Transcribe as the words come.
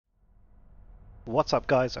What's up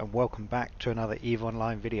guys, and welcome back to another EVE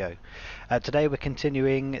Online video. Today we're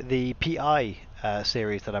continuing the PI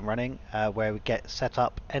series that I'm running, where we get set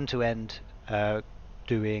up end to end,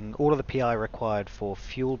 doing all of the PI required for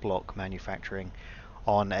fuel block manufacturing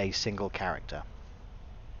on a single character.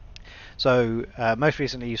 So most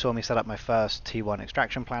recently you saw me set up my first T1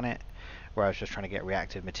 extraction planet, where I was just trying to get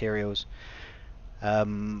reactive materials.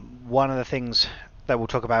 One of the things that we'll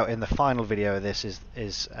talk about in the final video of this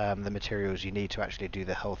is the materials you need to actually do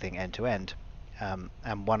the whole thing end to end.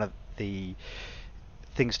 And one of the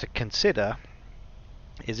things to consider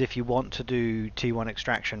is if you want to do T1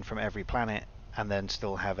 extraction from every planet and then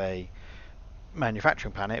still have a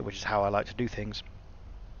manufacturing planet, which is how I like to do things,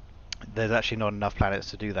 there's actually not enough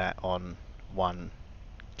planets to do that on one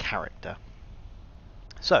character.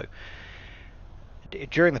 So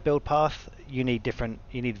during the build path, you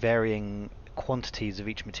need varying quantities of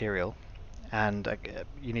each material, and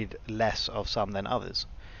you need less of some than others.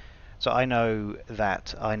 So I know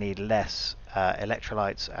that I need less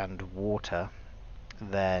electrolytes and water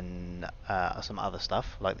than some other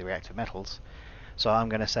stuff like the reactive metals. So I'm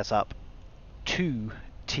going to set up 2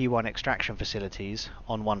 T1 extraction facilities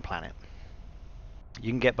on one planet.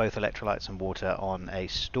 You can get both electrolytes and water on a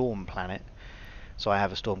storm planet. So I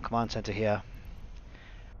have a storm command center here,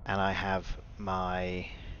 and I have my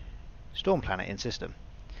storm planet in system.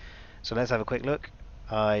 So let's have a quick look.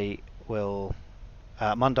 I will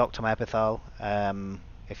mundock to my epithal,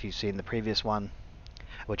 if you've seen the previous one,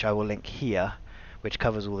 which I will link here, which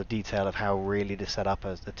covers all the detail of how really to set up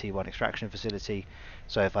as the T1 extraction facility.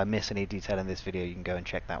 So if I miss any detail in this video, you can go and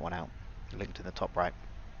check that one out, linked in the top right.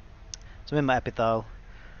 So I'm in my epithal.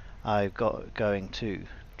 I've got going to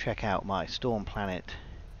check out my storm planet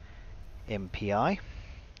in PI.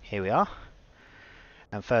 Here we are.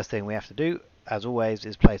 And first thing we have to do, as always,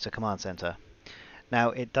 is place a command center. Now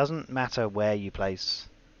it doesn't matter where you place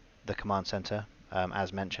the command center,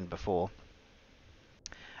 as mentioned before,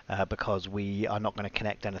 because we are not going to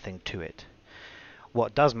connect anything to it.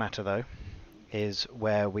 What does matter though is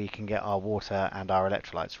where we can get our water and our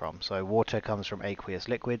electrolytes from. So water comes from aqueous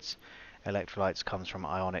liquids, electrolytes comes from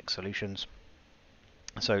ionic solutions.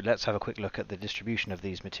 So let's have a quick look at the distribution of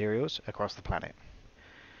these materials across the planet.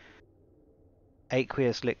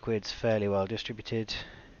 Aqueous liquids fairly well distributed.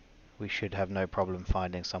 We should have no problem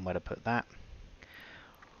finding somewhere to put that.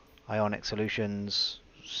 Ionic solutions,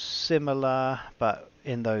 similar, but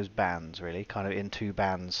in those bands really, kind of in 2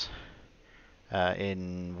 bands,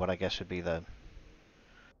 in what I guess would be the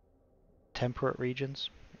temperate regions,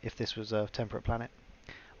 if this was a temperate planet,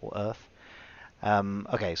 or Earth.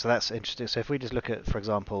 Okay, so that's interesting. So if we just look at, for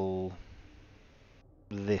example,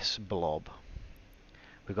 this blob,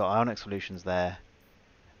 we've got ionic solutions there,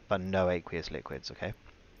 but no aqueous liquids, okay?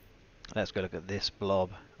 Let's go look at this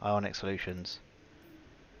blob, ionic solutions,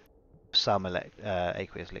 some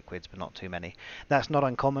aqueous liquids, but not too many. That's not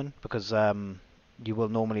uncommon, because you will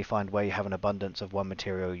normally find where you have an abundance of one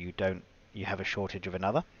material, you have a shortage of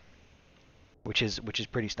another, which is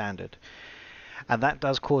pretty standard. And that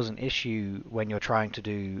does cause an issue when you're trying to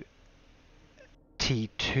do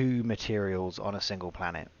T2 materials on a single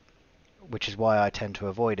planet, which is why I tend to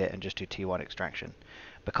avoid it and just do T1 extraction.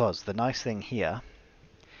 Because the nice thing here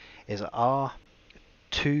is our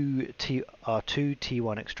two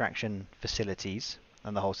T1 extraction facilities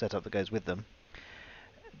and the whole setup that goes with them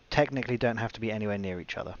technically don't have to be anywhere near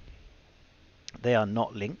each other. They are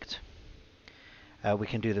not linked. We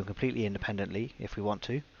can do them completely independently if we want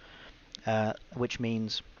to, which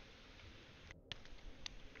means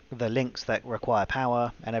the links that require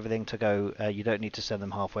power and everything to go, you don't need to send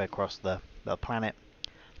them halfway across the planet,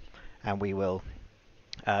 and we will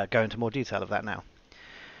go into more detail of that now.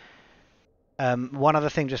 One other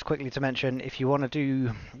thing just quickly to mention, if you want to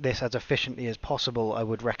do this as efficiently as possible, I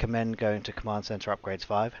would recommend going to Command Center Upgrades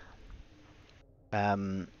 5,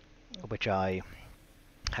 which I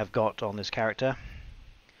have got on this character.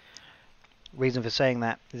 Reason for saying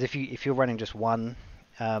that is if you're running just one,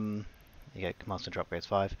 you get Command Center Upgrades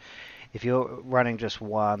 5. If you're running just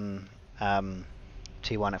one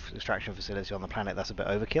T1 extraction facility on the planet, that's a bit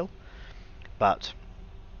overkill. But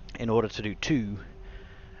in order to do 2,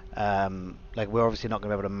 like we're obviously not going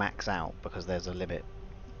to be able to max out because there's a limit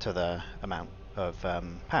to the amount of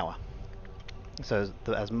power. So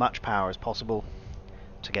as much power as possible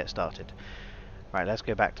to get started. Right, let's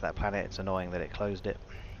go back to that planet. It's annoying that it closed it.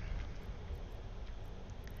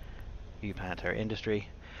 View Planetary Industry.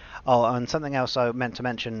 Oh, and something else I meant to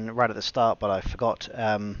mention right at the start, but I forgot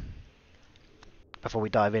before we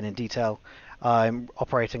dive in detail. I'm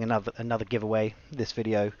operating another giveaway this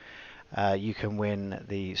video. You can win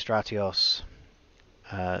the Stratios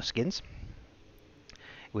skins.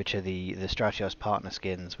 which are the Stratios partner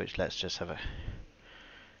skins, which let's just have a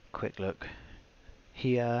quick look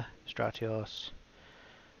here. Stratios,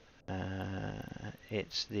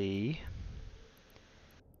 it's the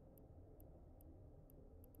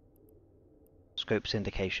Scope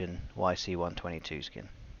Syndication YC122 skin,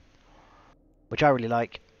 which I really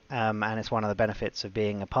like, and it's one of the benefits of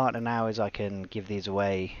being a partner now is I can give these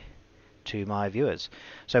away to my viewers.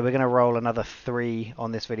 So we're going to roll another 3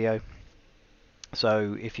 on this video.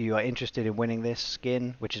 So if you are interested in winning this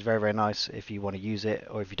skin, which is very, very nice, if you want to use it,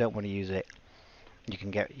 or if you don't want to use it, you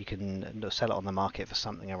can sell it on the market for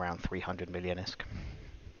something around 300 million ISK.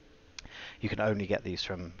 You can only get these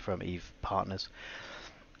from EVE partners.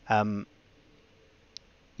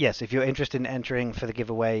 Yes, if you're interested in entering for the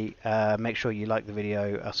giveaway, make sure you like the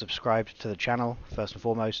video, are subscribed to the channel first and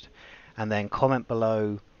foremost, and then comment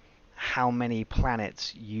below how many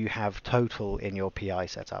planets you have total in your PI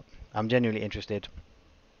setup. I'm genuinely interested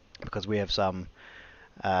because we have some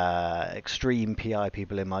extreme PI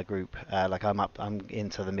people in my group. Like I'm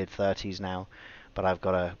into the mid-30s now, but I've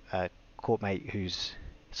got a court mate who's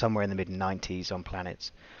somewhere in the mid-90s on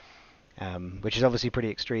planets. Which is obviously pretty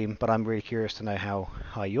extreme, but I'm really curious to know how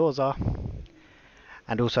high yours are.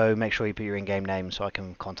 And also make sure you put your in-game name so I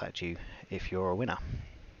can contact you if you're a winner.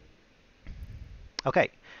 Okay,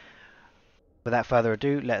 without further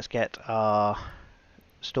ado, let's get our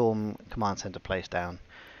Storm Command Center placed down.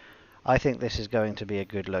 I think this is going to be a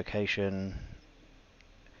good location.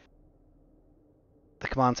 The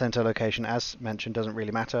Command Center location, as mentioned, doesn't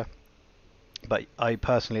really matter, but I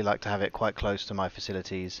personally like to have it quite close to my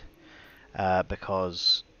facilities.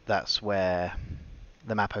 Because that's where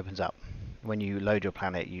the map opens up. When you load your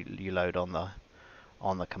planet, you load on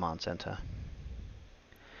the command center.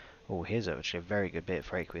 Oh, here's actually a very good bit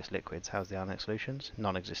for aqueous liquids. How's the ionic solutions?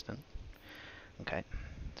 Non-existent. Okay,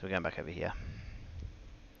 so we're going back over here.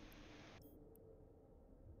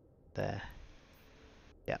 There.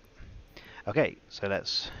 Yeah. Okay, so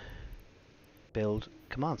let's build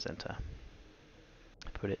command center.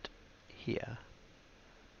 Put it here.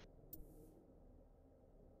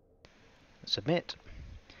 Submit,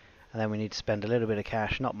 and then we need to spend a little bit of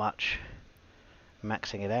cash, not much,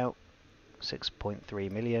 maxing it out,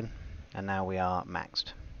 6.3 million, and now we are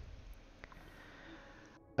maxed.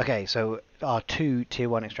 Okay, so our 2 tier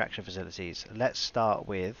 1 extraction facilities. Let's start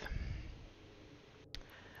with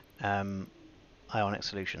ionic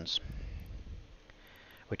solutions,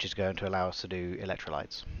 which is going to allow us to do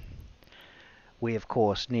electrolytes. We of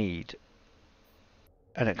course need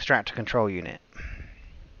an extractor control unit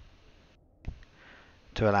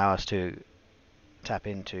to allow us to tap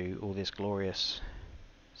into all this glorious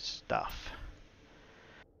stuff.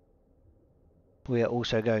 We are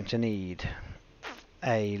also going to need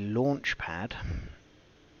a launch pad,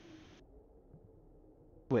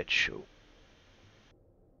 which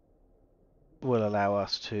will allow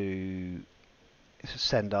us to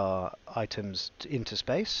send our items into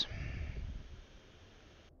space.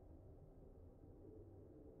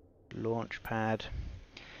 Launch pad.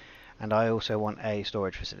 And I also want a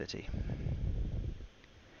storage facility.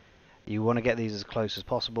 You want to get these as close as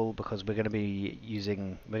possible because we're going to be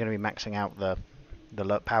maxing out the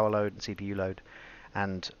power load and CPU load,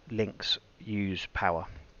 and links use power.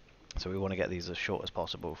 So we want to get these as short as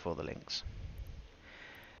possible for the links.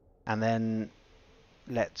 And then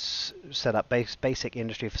let's set up basic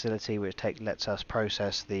industry facility, which lets us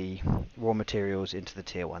process the raw materials into the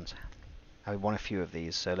tier 1s. And we want a few of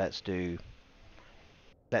these, so let's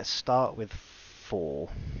start with 4,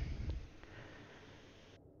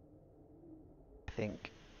 I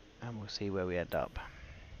think, and we'll see where we end up.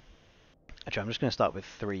 Actually, I'm just going to start with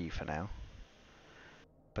 3 for now,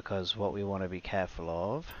 because what we want to be careful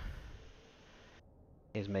of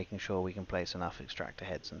is making sure we can place enough extractor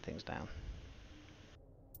heads and things down.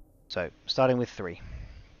 So, starting with 3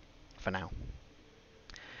 for now.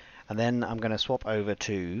 And then I'm going to swap over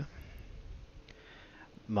to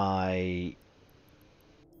my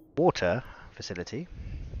water facility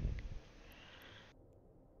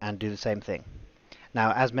and do the same thing.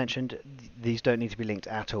 Now, as mentioned, these don't need to be linked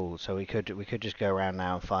at all, so we could just go around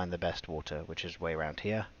now and find the best water, which is way around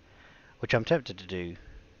here, which I'm tempted to do.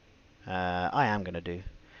 I am going to do.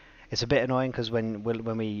 It's a bit annoying because when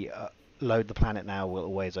we load the planet now, we'll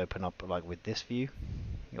always open up like with this view.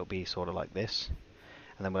 It'll be sort of like this,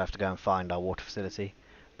 and then we'll have to go and find our water facility,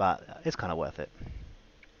 but it's kind of worth it.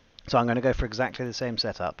 So I'm going to go for exactly the same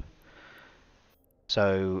setup.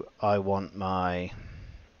 So I want my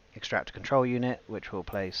extractor control unit, which we'll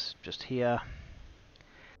place just here.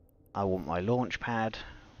 I want my launch pad,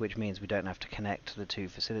 which means we don't have to connect the 2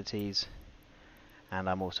 facilities. And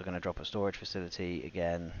I'm also going to drop a storage facility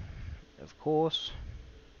again, of course.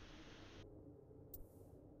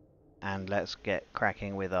 And let's get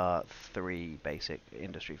cracking with our 3 basic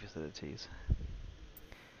industry facilities.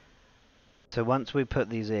 So once we put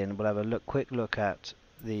these in, we'll have a quick look at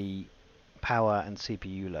the power and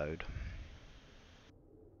CPU load,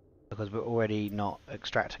 because we're already not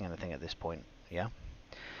extracting anything at this point. Yeah.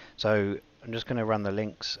 So I'm just going to run the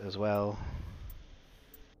links as well,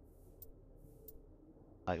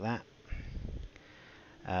 like that.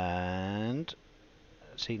 And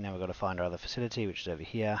see, now we've got to find our other facility, which is over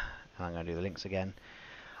here, and I'm going to do the links again.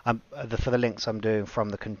 For the links, I'm doing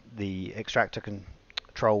from the extractor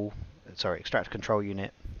control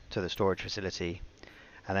unit to the storage facility,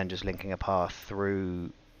 and then just linking a path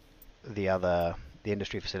through the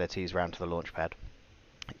industry facilities round to the launch pad.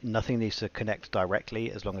 Nothing needs to connect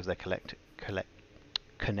directly as long as they're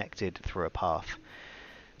connected through a path.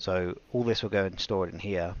 So all this will go and store it in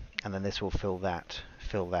here, and then this will fill that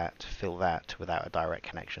without a direct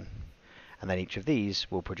connection. And then each of these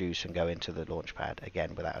will produce and go into the launch pad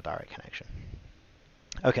again without a direct connection.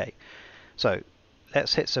 Okay, so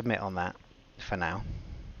let's hit submit on that for now.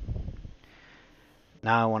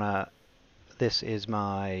 Now I want to, this is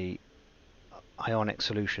my Ionic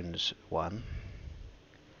Solutions one.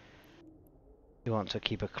 You want to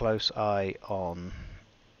keep a close eye on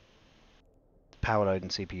power load and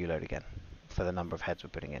CPU load again for the number of heads we're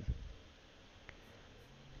putting in.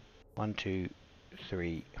 1, 2,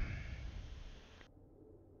 3,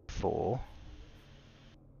 4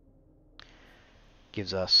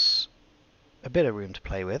 gives us a bit of room to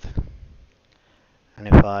play with. And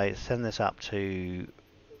if I send this up to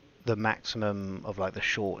the maximum of like the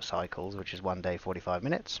short cycles, which is 1 day 45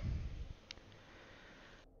 minutes,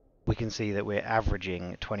 we can see that we're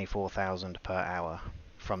averaging 24,000 per hour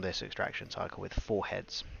from this extraction cycle with 4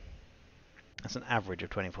 heads. That's an average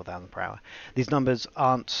of 24,000 per hour. These numbers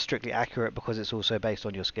aren't strictly accurate because it's also based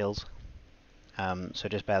on your skills, so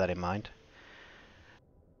just bear that in mind.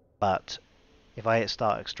 But if I hit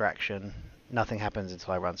start extraction, nothing happens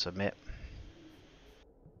until I run submit.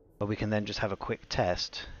 But we can then just have a quick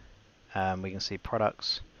test. We can see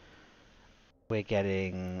products. We're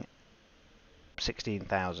getting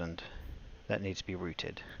 16,000 that needs to be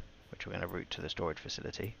routed, which we're going to route to the storage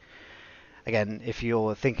facility. Again, if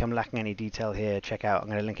you're thinking I'm lacking any detail here, check out, I'm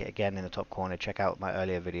going to link it again in the top corner, check out my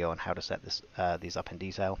earlier video on how to set these up in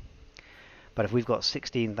detail. But if we've got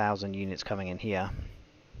 16,000 units coming in here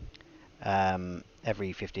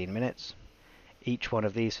every 15 minutes, each one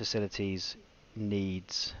of these facilities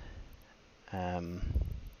needs oh,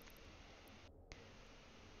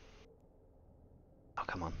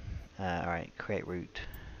 come on. Alright, create route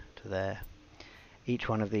to there. Each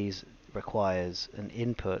one of these requires an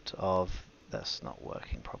input of, that's not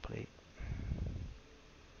working properly.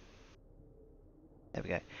 There we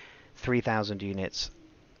go. 3,000 units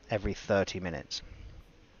every 30 minutes.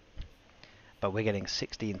 But we're getting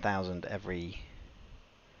 16,000 every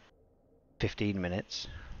 15 minutes.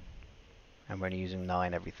 And we're only using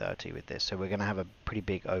 9 every 30 with this. So we're going to have a pretty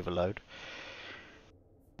big overload.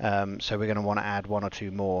 So we're going to want to add 1 or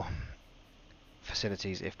 2 more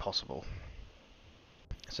facilities if possible.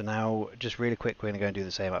 So now, just really quick, we're going to go and do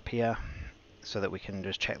the same up here so that we can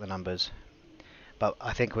just check the numbers. But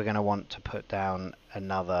I think we're going to want to put down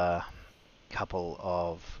another couple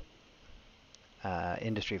of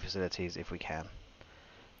industry facilities if we can.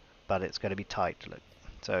 But it's going to be tight. Look.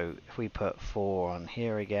 So if we put 4 on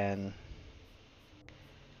here again,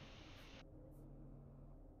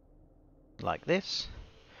 like this.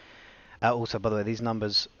 Also, by the way, these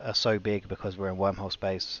numbers are so big because we're in wormhole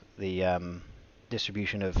space. The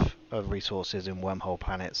distribution of resources in wormhole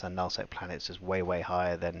planets and nullsec planets is way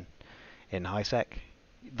higher than in highsec.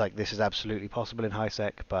 Like, this is absolutely possible in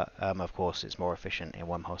highsec, but of course it's more efficient in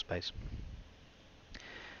wormhole space.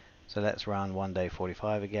 So let's run 1 day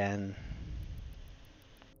 45 again.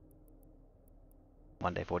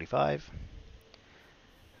 1 day 45.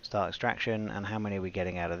 Start extraction, and how many are we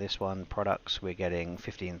getting out of this one? Products, we're getting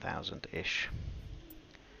 15,000-ish.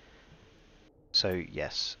 So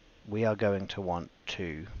yes, we are going to want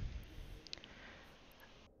to...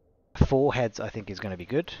 4 heads I think is going to be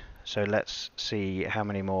good. So let's see how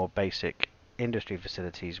many more basic industry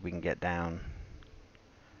facilities we can get down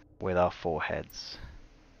with our 4 heads.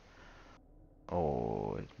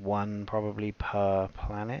 Or 1 probably per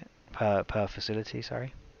planet, per facility,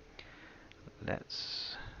 sorry.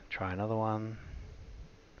 Let's try another one.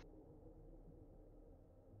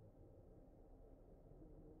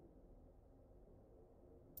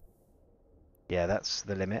 Yeah, that's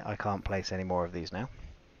the limit. I can't place any more of these now.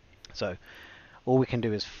 So all we can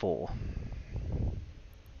do is 4.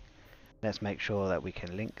 Let's make sure that we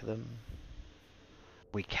can link them.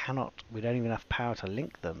 We cannot, we don't even have power to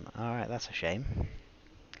link them. Alright, that's a shame.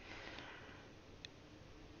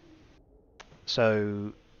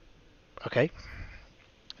 So, okay,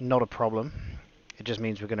 not a problem. It just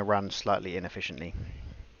means we're going to run slightly inefficiently.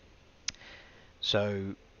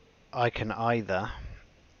 So, I can either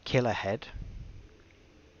kill a head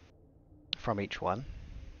from each one.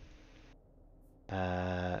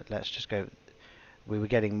 Let's just go. We were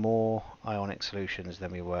getting more ionic solutions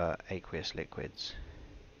than we were aqueous liquids.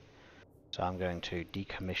 So I'm going to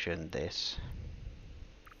decommission this,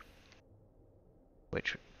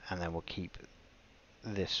 and then we'll keep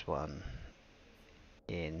this one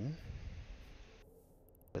in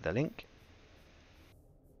with a link.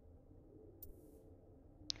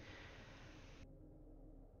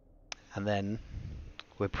 And then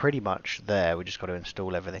we're pretty much there. We just got to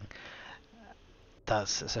install everything.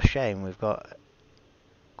 It's a shame. We've got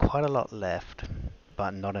quite a lot left,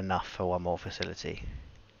 but not enough for one more facility.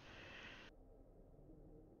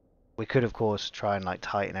 We could, of course, try and like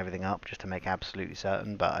tighten everything up just to make absolutely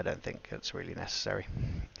certain, but I don't think it's really necessary.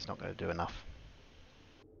 It's not going to do enough.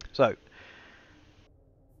 So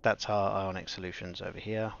that's our ionic solutions over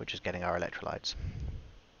here, which is getting our electrolytes.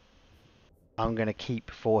 I'm going to keep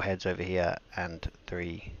 4 heads over here and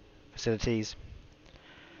 3 facilities.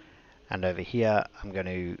 And over here, I'm going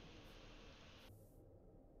to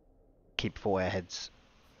keep 4 airheads,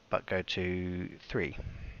 but go to 3.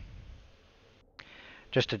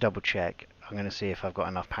 Just to double check, I'm going to see if I've got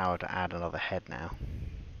enough power to add another head now.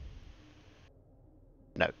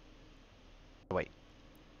 No. Wait.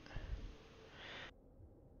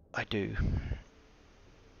 I do.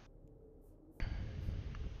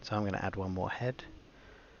 So I'm going to add 1 more head.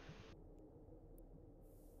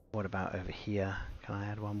 What about over here? Can I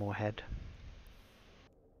add 1 more head?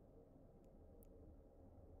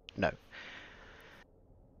 No.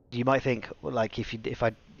 You might think, like, if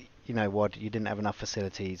I, you know what, you didn't have enough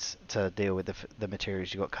facilities to deal with the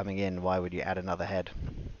materials you got coming in, why would you add another head?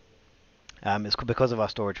 It's because of our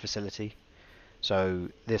storage facility. So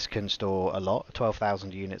this can store a lot,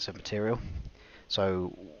 12,000 units of material.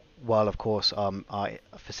 So while of course our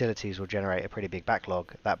facilities will generate a pretty big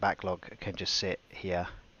backlog, that backlog can just sit here.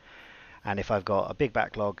 And if I've got a big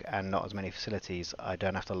backlog and not as many facilities, I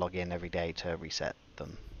don't have to log in every day to reset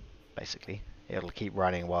them, basically. It'll keep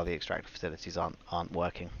running while the extractor facilities aren't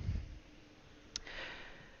working.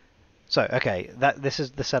 So, okay, this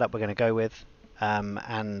is the setup we're going to go with.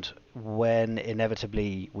 And when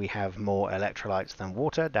inevitably we have more electrolytes than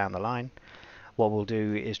water down the line, what we'll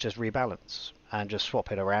do is just rebalance and just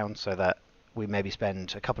swap it around so that we maybe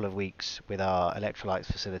spend a couple of weeks with our electrolytes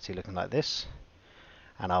facility looking like this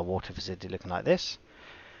and our water facility looking like this,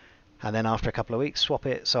 and then after a couple of weeks swap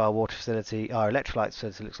it so our electrolytes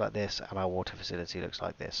facility looks like this and our water facility looks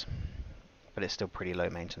like this, but it's still pretty low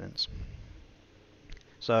maintenance.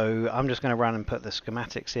 So I'm just going to run and put the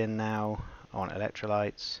schematics in now. I want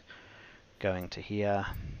electrolytes going to here.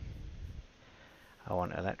 I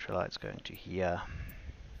want electrolytes going to here.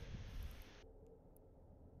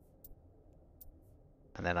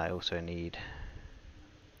 And then I also need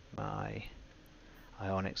my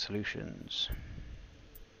ionic solutions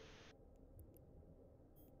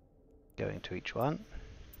going to each one.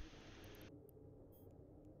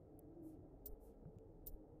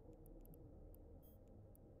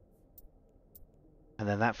 And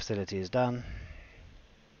then that facility is done.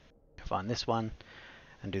 Find this one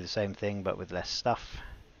and do the same thing but with less stuff.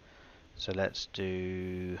 So let's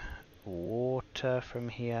do water from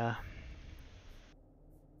here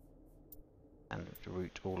and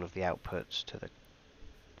route all of the outputs to the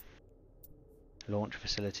launch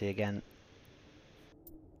facility again,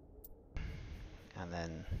 and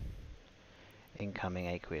then incoming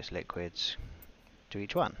aqueous liquids to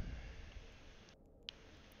each one.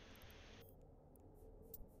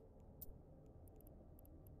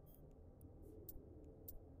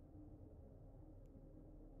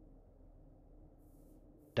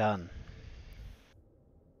 Done.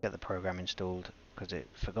 Get the program installed because it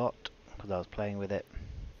forgot because I was playing with it.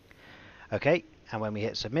 Okay, and when we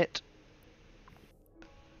hit submit,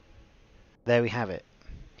 there we have it.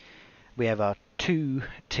 We have our 2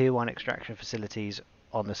 tier 1 extraction facilities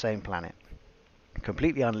on the same planet,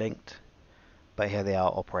 completely unlinked, but here they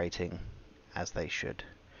are operating as they should.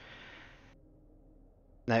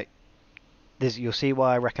 Now, you'll see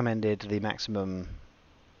why I recommended the maximum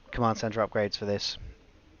command center upgrades for this,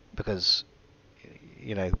 because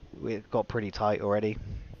you know it got pretty tight already.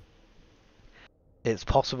 It's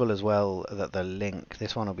possible as well that the link,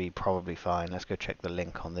 this one will be probably fine. Let's go check the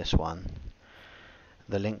link on this one.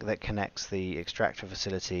 the link that connects the extractor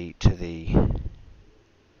facility to the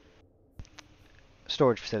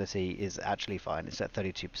storage facility is actually fine. It's at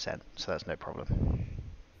 32%, so that's no problem.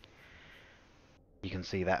 You can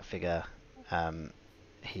see that figure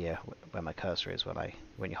here where my cursor is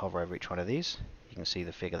when you hover over each one of these. You can see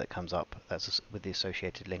the figure that comes up that's with the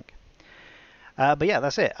associated link. But yeah,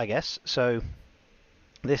 that's it, I guess. So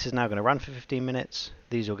this is now going to run for 15 minutes.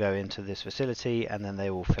 These will go into this facility, and then they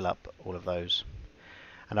will fill up all of those.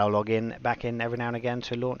 And I'll log back in every now and again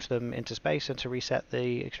to launch them into space and to reset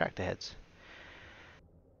the extractor heads.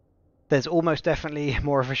 There's almost definitely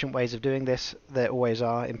more efficient ways of doing this. There always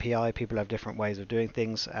are in PI. People have different ways of doing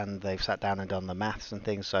things, and they've sat down and done the maths and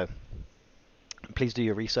things. So please do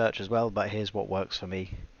your research as well, but here's what works for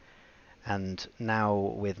me. And now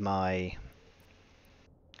with my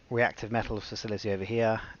reactive metals facility over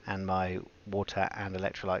here and my water and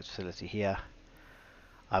electrolytes facility here,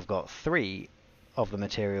 I've got 3 of the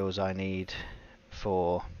materials I need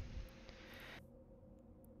for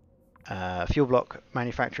fuel block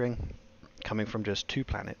manufacturing coming from just 2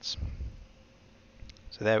 planets.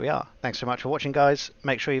 So there we are. Thanks so much for watching, guys.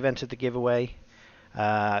 Make sure you've entered the giveaway.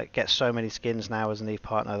 Get so many skins now as an Eve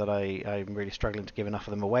partner that I'm really struggling to give enough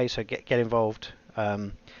of them away, so get involved,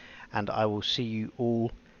 and I will see you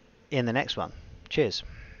all in the next one. Cheers.